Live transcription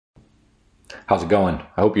How's it going?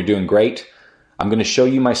 I hope you're doing great. I'm going to show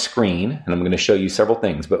you my screen and I'm going to show you several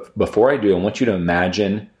things. But before I do, I want you to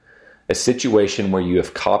imagine a situation where you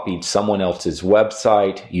have copied someone else's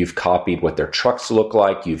website, you've copied what their trucks look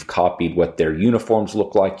like, you've copied what their uniforms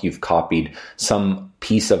look like, you've copied some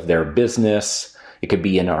piece of their business. It could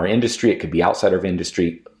be in our industry, it could be outside of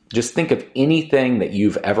industry. Just think of anything that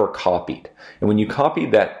you've ever copied. And when you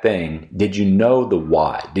copied that thing, did you know the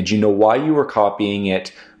why? Did you know why you were copying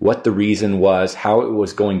it, what the reason was, how it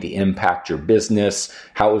was going to impact your business,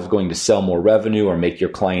 how it was going to sell more revenue or make your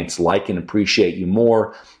clients like and appreciate you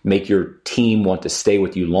more, make your team want to stay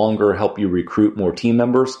with you longer, help you recruit more team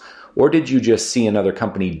members? Or did you just see another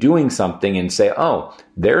company doing something and say, oh,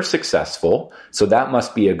 they're successful, so that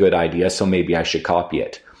must be a good idea, so maybe I should copy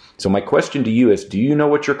it? So my question to you is, do you know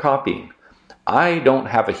what you're copying? I don't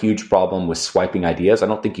have a huge problem with swiping ideas. I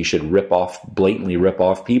don't think you should blatantly rip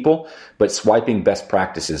off people, but swiping best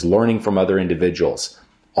practices, learning from other individuals,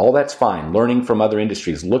 all that's fine. Learning from other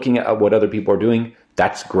industries, looking at what other people are doing,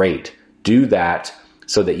 that's great. Do that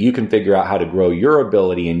so that you can figure out how to grow your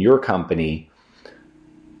ability in your company,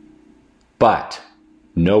 but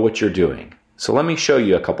know what you're doing. So let me show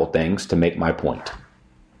you a couple things to make my point.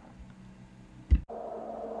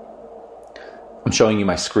 I'm showing you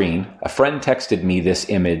my screen. A friend texted me this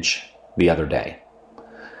image the other day.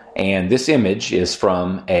 And this image is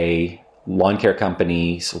from a lawn care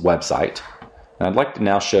company's website. And I'd like to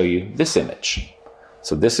now show you this image.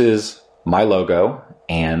 So this is my logo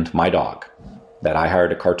and my dog that I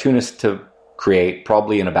hired a cartoonist to create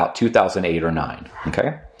probably in about 2008 or 9.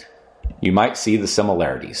 Okay? You might see the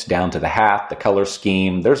similarities down to the hat, the color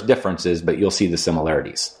scheme. There's differences, but you'll see the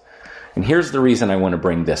similarities. And here's the reason I want to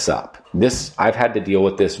bring this up. I've had to deal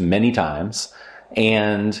with this many times,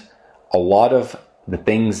 and a lot of the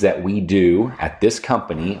things that we do at this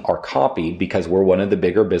company are copied because we're one of the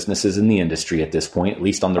bigger businesses in the industry at this point, at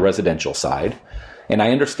least on the residential side. And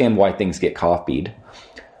I understand why things get copied.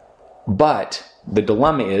 But the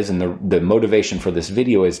dilemma is, and the motivation for this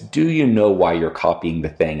video is, do you know why you're copying the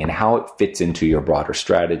thing and how it fits into your broader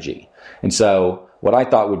strategy? And so what I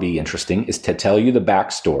thought would be interesting is to tell you the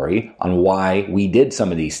backstory on why we did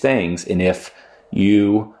some of these things. And if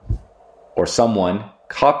you or someone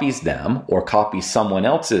copies them or copies someone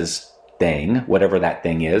else's thing, whatever that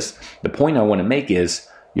thing is, the point I want to make is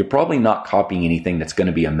you're probably not copying anything that's going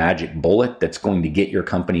to be a magic bullet that's going to get your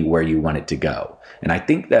company where you want it to go. And I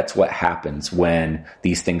think that's what happens when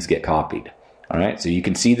these things get copied. All right, so you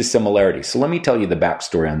can see the similarities. So let me tell you the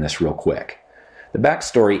backstory on this real quick. The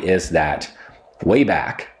backstory is that way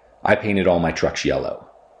back, I painted all my trucks yellow.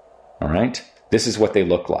 All right, this is what they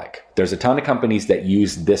look like. There's a ton of companies that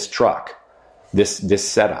use this truck, this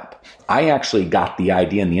setup. I actually got the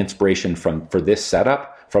idea and the inspiration for this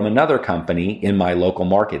setup from another company in my local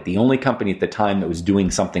market, the only company at the time that was doing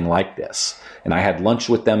something like this. And I had lunch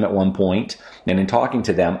with them at one point, and in talking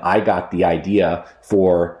to them, I got the idea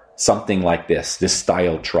for something like this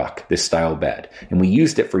style truck, this style bed. And we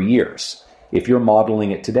used it for years. If you're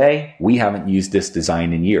modeling it today, we haven't used this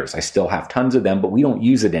design in years. I still have tons of them, but we don't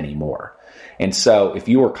use it anymore. And so if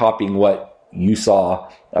you were copying what you saw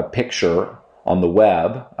a picture on the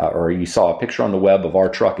web, or you saw a picture on the web of our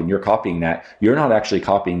truck and you're copying that, you're not actually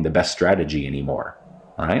copying the best strategy anymore.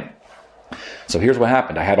 All right? So here's what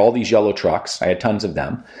happened. I had all these yellow trucks. I had tons of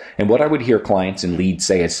them. And what I would hear clients and leads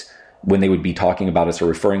say is, when they would be talking about us or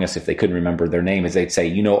referring us, if they couldn't remember their name, is they'd say,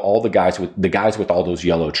 you know, all the guys with all those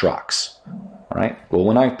yellow trucks. All right. Well,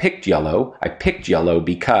 when I picked yellow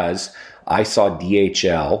because I saw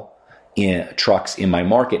DHL trucks in my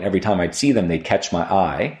market. And every time I'd see them, they'd catch my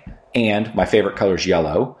eye. And my favorite color is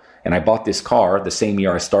yellow. And I bought this car the same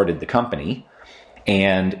year I started the company.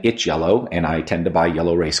 And it's yellow. And I tend to buy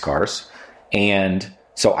yellow race cars. And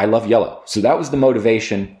so I love yellow. So that was the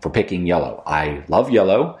motivation for picking yellow. I love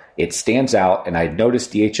yellow. It stands out. And I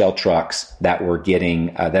noticed DHL trucks that were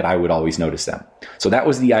getting, that I would always notice them. So that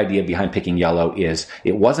was the idea behind picking yellow. Is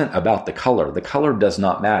it wasn't about the color. The color does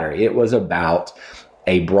not matter. It was about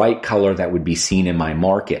a bright color that would be seen in my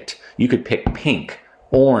market. You could pick pink,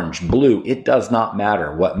 orange, blue. It does not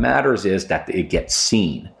matter. What matters is that it gets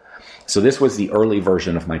seen. So this was the early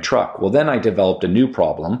version of my truck. Well, then I developed a new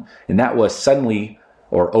problem, and that was suddenly,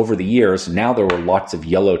 or over the years, now there were lots of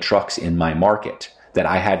yellow trucks in my market that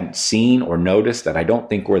I hadn't seen or noticed, that I don't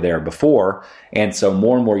think were there before. And so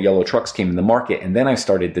more and more yellow trucks came in the market. And then I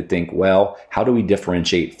started to think, well, how do we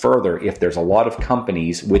differentiate further if there's a lot of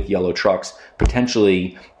companies with yellow trucks?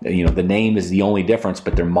 Potentially, you know, the name is the only difference,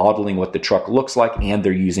 but they're modeling what the truck looks like and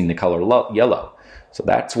they're using the color yellow. So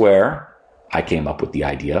that's where I came up with the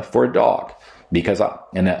idea for a dog, because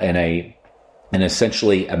and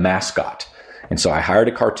essentially a mascot. And so I hired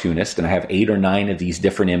a cartoonist, and I have 8 or 9 of these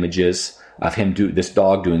different images of this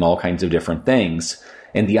dog doing all kinds of different things.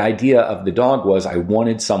 And the idea of the dog was I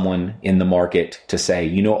wanted someone in the market to say,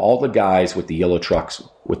 all the guys with the yellow trucks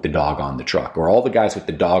with the dog on the truck, or all the guys with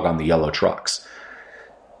the dog on the yellow trucks,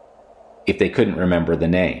 if they couldn't remember the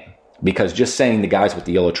name. Because just saying the guys with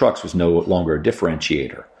the yellow trucks was no longer a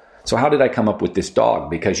differentiator. So how did I come up with this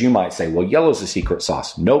dog? Because you might say, well, yellow's the secret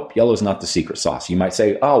sauce. Nope, yellow's not the secret sauce. You might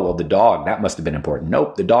say, oh, well, the dog, that must have been important.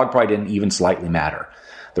 Nope, the dog probably didn't even slightly matter.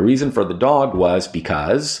 The reason for the dog was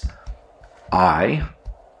because I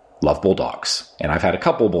love bulldogs, and I've had a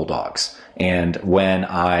couple bulldogs. And when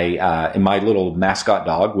and my little mascot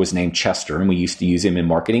dog was named Chester, and we used to use him in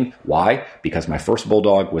marketing. Why? Because my first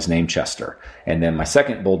bulldog was named Chester. And then my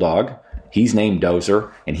second bulldog, he's named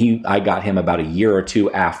Dozer, and I got him about a year or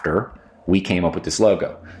 2 after we came up with this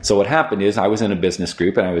logo. So what happened is I was in a business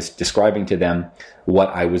group, and I was describing to them what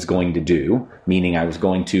I was going to do, meaning I was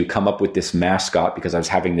going to come up with this mascot because I was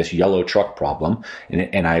having this yellow truck problem,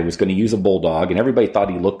 and I was going to use a bulldog, and everybody thought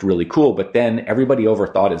he looked really cool, but then everybody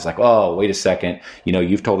overthought it. It's like, oh, wait a second,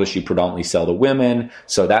 you've told us you predominantly sell to women,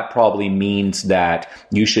 so that probably means that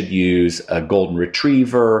you should use a golden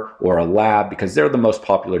retriever or a lab because they're the most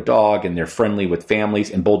popular dog and they're friendly with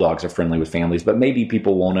families, and bulldogs are friendly with families, but maybe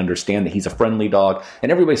people won't understand that he's a friendly dog.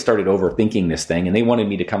 And everybody started overthinking this thing, and they wanted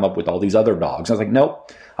me to come up with all these other dogs. I was like,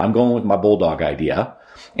 nope, I'm going with my bulldog idea.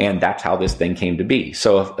 And that's how this thing came to be.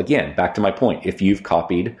 So again, back to my point, if you've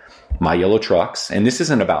copied my yellow trucks, and this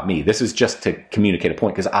isn't about me, this is just to communicate a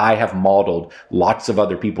point, because I have modeled lots of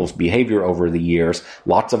other people's behavior over the years,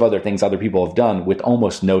 lots of other things other people have done with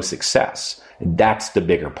almost no success. That's the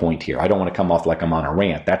bigger point here. I don't want to come off like I'm on a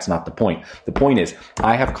rant. That's not the point. The point is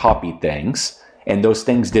I have copied things, and those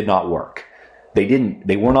things did not work.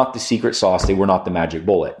 They were not the secret sauce. They were not the magic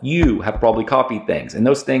bullet. You have probably copied things, and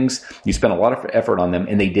those things, you spent a lot of effort on them,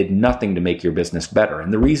 and they did nothing to make your business better.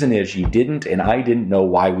 And the reason is you didn't, and I didn't know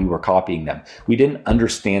why we were copying them. We didn't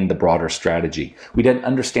understand the broader strategy. We didn't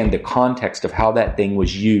understand the context of how that thing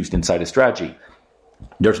was used inside a strategy.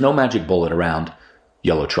 There's no magic bullet around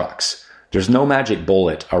yellow trucks. There's no magic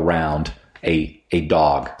bullet around a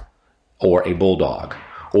dog or a bulldog,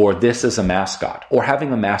 or this as a mascot, or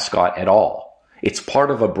having a mascot at all. It's part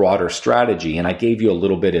of a broader strategy, and I gave you a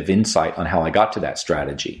little bit of insight on how I got to that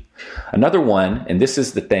strategy. Another one, and this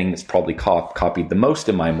is the thing that's probably copied the most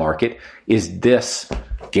in my market, is this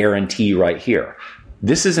guarantee right here.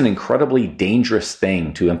 This is an incredibly dangerous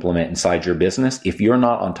thing to implement inside your business if you're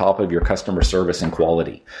not on top of your customer service and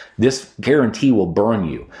quality. This guarantee will burn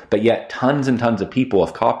you, but yet tons and tons of people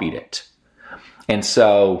have copied it. And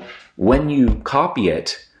so when you copy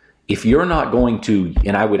it, if you're not going to,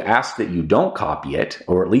 and I would ask that you don't copy it,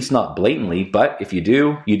 or at least not blatantly, but if you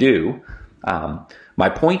do, you do. My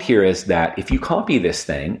point here is that if you copy this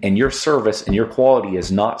thing and your service and your quality is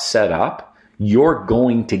not set up, you're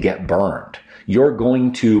going to get burned. You're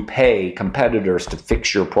going to pay competitors to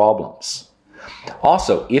fix your problems.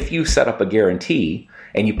 Also, if you set up a guarantee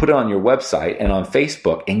and you put it on your website and on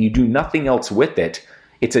Facebook and you do nothing else with it,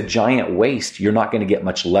 it's a giant waste. You're not going to get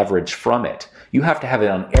much leverage from it. You have to have it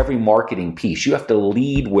on every marketing piece. You have to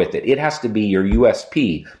lead with it. It has to be your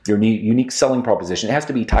USP, your unique selling proposition. It has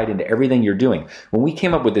to be tied into everything you're doing. When we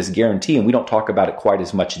came up with this guarantee, and we don't talk about it quite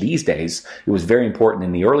as much these days, it was very important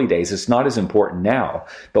in the early days. It's not as important now.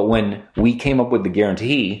 But when we came up with the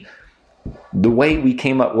guarantee, the way we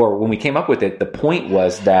came up, or when we came up with it, the point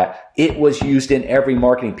was that it was used in every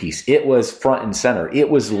marketing piece. It was front and center. It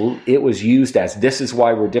was used as, this is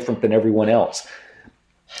why we're different than everyone else.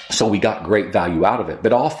 So we got great value out of it.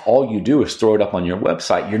 But all you do is throw it up on your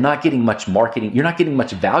website. You're not getting much marketing. You're not getting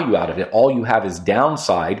much value out of it. All you have is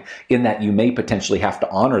downside in that you may potentially have to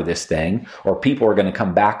honor this thing, or people are going to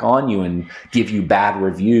come back on you and give you bad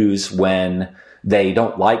reviews when they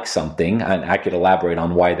don't like something, and I could elaborate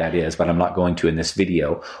on why that is, but I'm not going to in this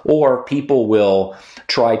video. Or people will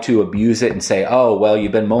try to abuse it and say, oh, well,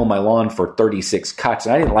 you've been mowing my lawn for 36 cuts,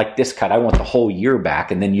 and I didn't like this cut. I want the whole year back,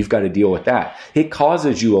 and then you've got to deal with that. It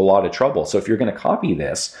causes you a lot of trouble. So if you're going to copy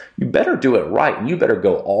this, you better do it right, and you better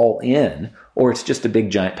go all in, or it's just a big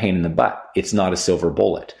giant pain in the butt. It's not a silver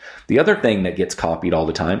bullet. The other thing that gets copied all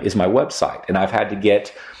the time is my website, and I've had to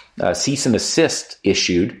get cease and desist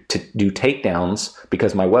issued to do takedowns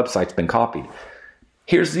because my website's been copied.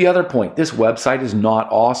 Here's the other point. This website is not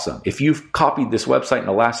awesome. If you've copied this website in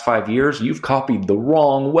the last 5 years, you've copied the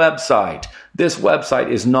wrong website. This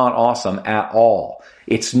website is not awesome at all.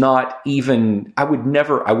 It's not even, I would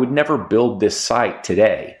never build this site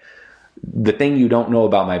today. The thing you don't know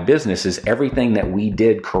about my business is everything that we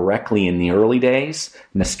did correctly in the early days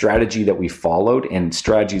and the strategy that we followed, and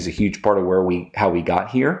strategy is a huge part of how we got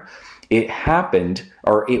here. It happened,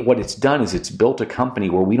 what it's done is it's built a company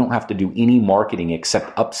where we don't have to do any marketing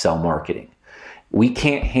except upsell marketing. We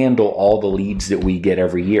can't handle all the leads that we get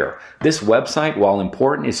every year. This website, while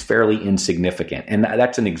important, is fairly insignificant, and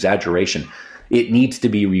that's an exaggeration. It needs to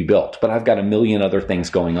be rebuilt, but I've got a million other things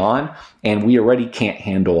going on, and we already can't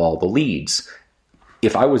handle all the leads.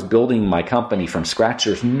 If I was building my company from scratch,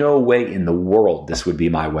 there's no way in the world this would be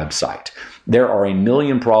my website. There are a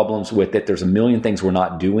million problems with it. There's a million things we're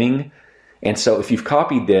not doing. And so if you've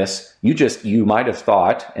copied this, you might have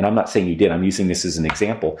thought, and I'm not saying you did, I'm using this as an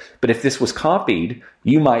example, but if this was copied,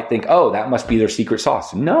 you might think, oh, that must be their secret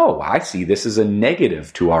sauce. No, I see this as a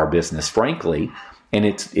negative to our business, frankly. And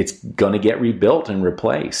it's going to get rebuilt and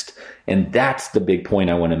replaced. And that's the big point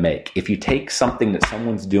I want to make. If you take something that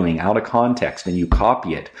someone's doing out of context and you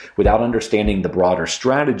copy it without understanding the broader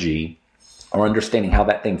strategy, or understanding how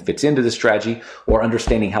that thing fits into the strategy, or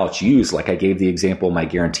understanding how it's used, like I gave the example of my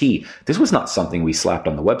guarantee, this was not something we slapped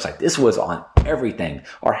on the website. This was on everything.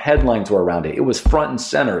 Our headlines were around it. It was front and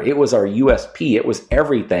center. It was our USP. It was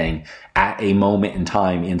everything at a moment in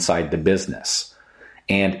time inside the business.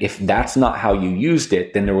 And if that's not how you used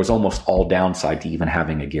it, then there was almost all downside to even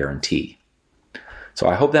having a guarantee. So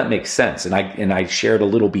I hope that makes sense. And I shared a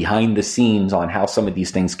little behind the scenes on how some of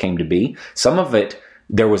these things came to be. Some of it,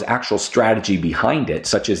 there was actual strategy behind it,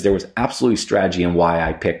 such as there was absolute strategy in why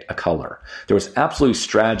I picked a color. There was absolute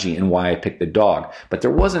strategy in why I picked the dog, but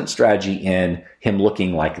there wasn't strategy in him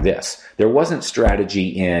looking like this. There wasn't strategy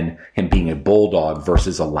in him being a bulldog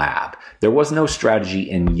versus a lab. There was no strategy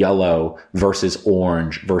in yellow versus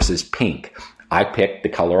orange versus pink. I picked the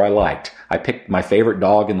color I liked. I picked my favorite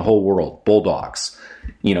dog in the whole world, bulldogs.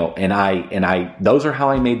 And those are how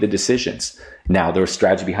I made the decisions. Now, there was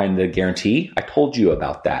strategy behind the guarantee. I told you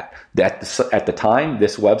about that. At the time,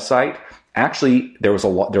 this website, actually, there were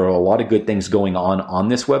a lot of good things going on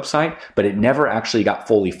this website, but it never actually got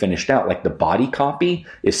fully finished out. Like the body copy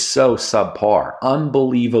is so subpar,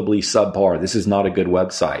 unbelievably subpar. This is not a good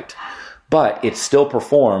website. But it still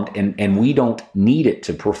performed, and we don't need it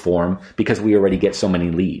to perform because we already get so many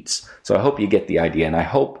leads. So I hope you get the idea, and I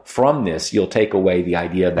hope from this you'll take away the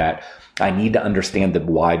idea that I need to understand the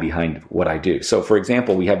why behind what I do. So for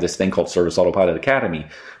example, we have this thing called Service Autopilot Academy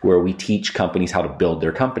where we teach companies how to build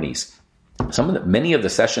their companies. Many of the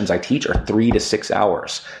sessions I teach are 3 to 6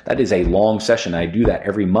 hours. That is a long session. I do that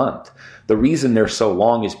every month. The reason they're so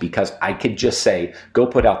long is because I could just say, go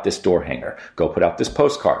put out this door hanger, go put out this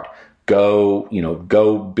postcard, go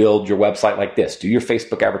build your website like this, do your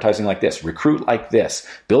Facebook advertising like this, recruit like this,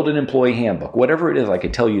 build an employee handbook, whatever it is, I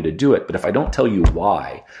could tell you to do it. But if I don't tell you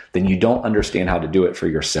why, then you don't understand how to do it for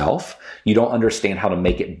yourself. You don't understand how to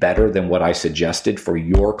make it better than what I suggested for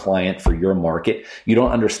your client, for your market. You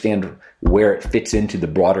don't understand where it fits into the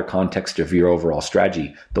broader context of your overall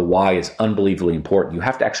strategy. The why is unbelievably important. You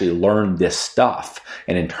have to actually learn this stuff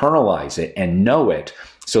and internalize it and know it,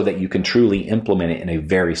 so that you can truly implement it in a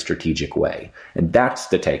very strategic way. And that's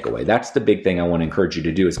the takeaway. That's the big thing I want to encourage you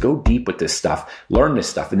to do, is go deep with this stuff, learn this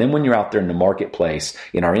stuff. And then when you're out there in the marketplace,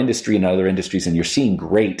 in our industry and other industries, and you're seeing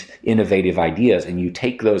great innovative ideas, and you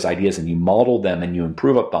take those ideas and you model them and you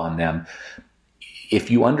improve upon them, if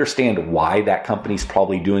you understand why that company's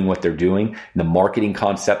probably doing what they're doing, the marketing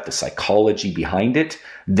concept, the psychology behind it,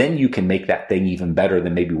 then you can make that thing even better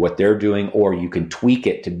than maybe what they're doing, or you can tweak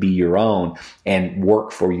it to be your own and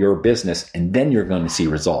work for your business, and then you're going to see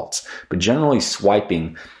results. But generally,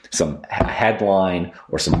 swiping some headline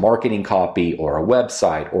or some marketing copy or a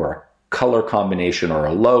website or a color combination or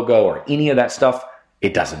a logo or any of that stuff,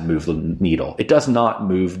 it doesn't move the needle. It does not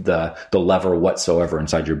move the lever whatsoever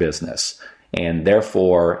inside your business. And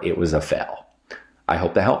therefore, it was a fail. I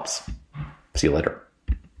hope that helps. See you later.